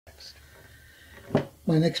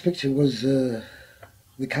My next picture was the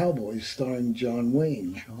Cowboys starring John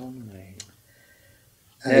Wayne. John Wayne.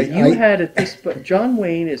 Now you had at this, but John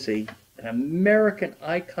Wayne is an American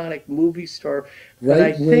iconic movie star. But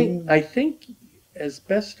right wing. I think, as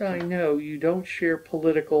best I know, you don't share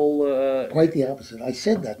political. Quite the opposite. I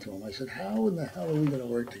said that to him. I said, "How in the hell are we going to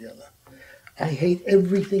work together? I hate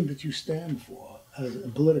everything that you stand for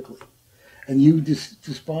politically, and you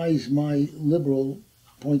despise my liberal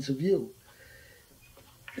points of view."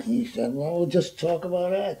 And he said, "Well, we'll just talk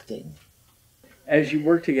about acting." As you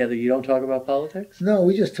work together, you don't talk about politics? No,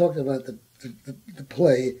 we just talked about the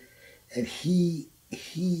play, and he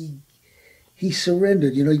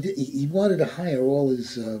surrendered. You know, he wanted to hire all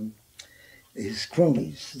his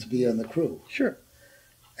cronies to be on the crew. Sure.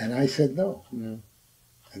 And I said no. No.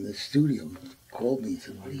 And the studio called me and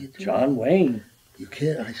said, "What are you doing?" John Wayne. "You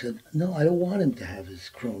can't." I said, "No, I don't want him to have his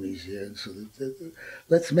cronies here. And so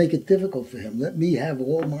let's make it difficult for him. Let me have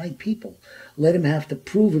all my people. Let him have to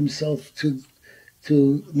prove himself to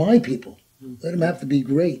my people. Let him have to be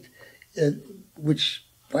great," which,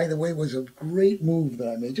 by the way, was a great move that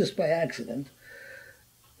I made just by accident.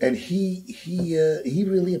 And he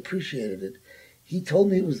really appreciated it. He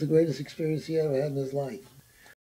told me it was the greatest experience he ever had in his life.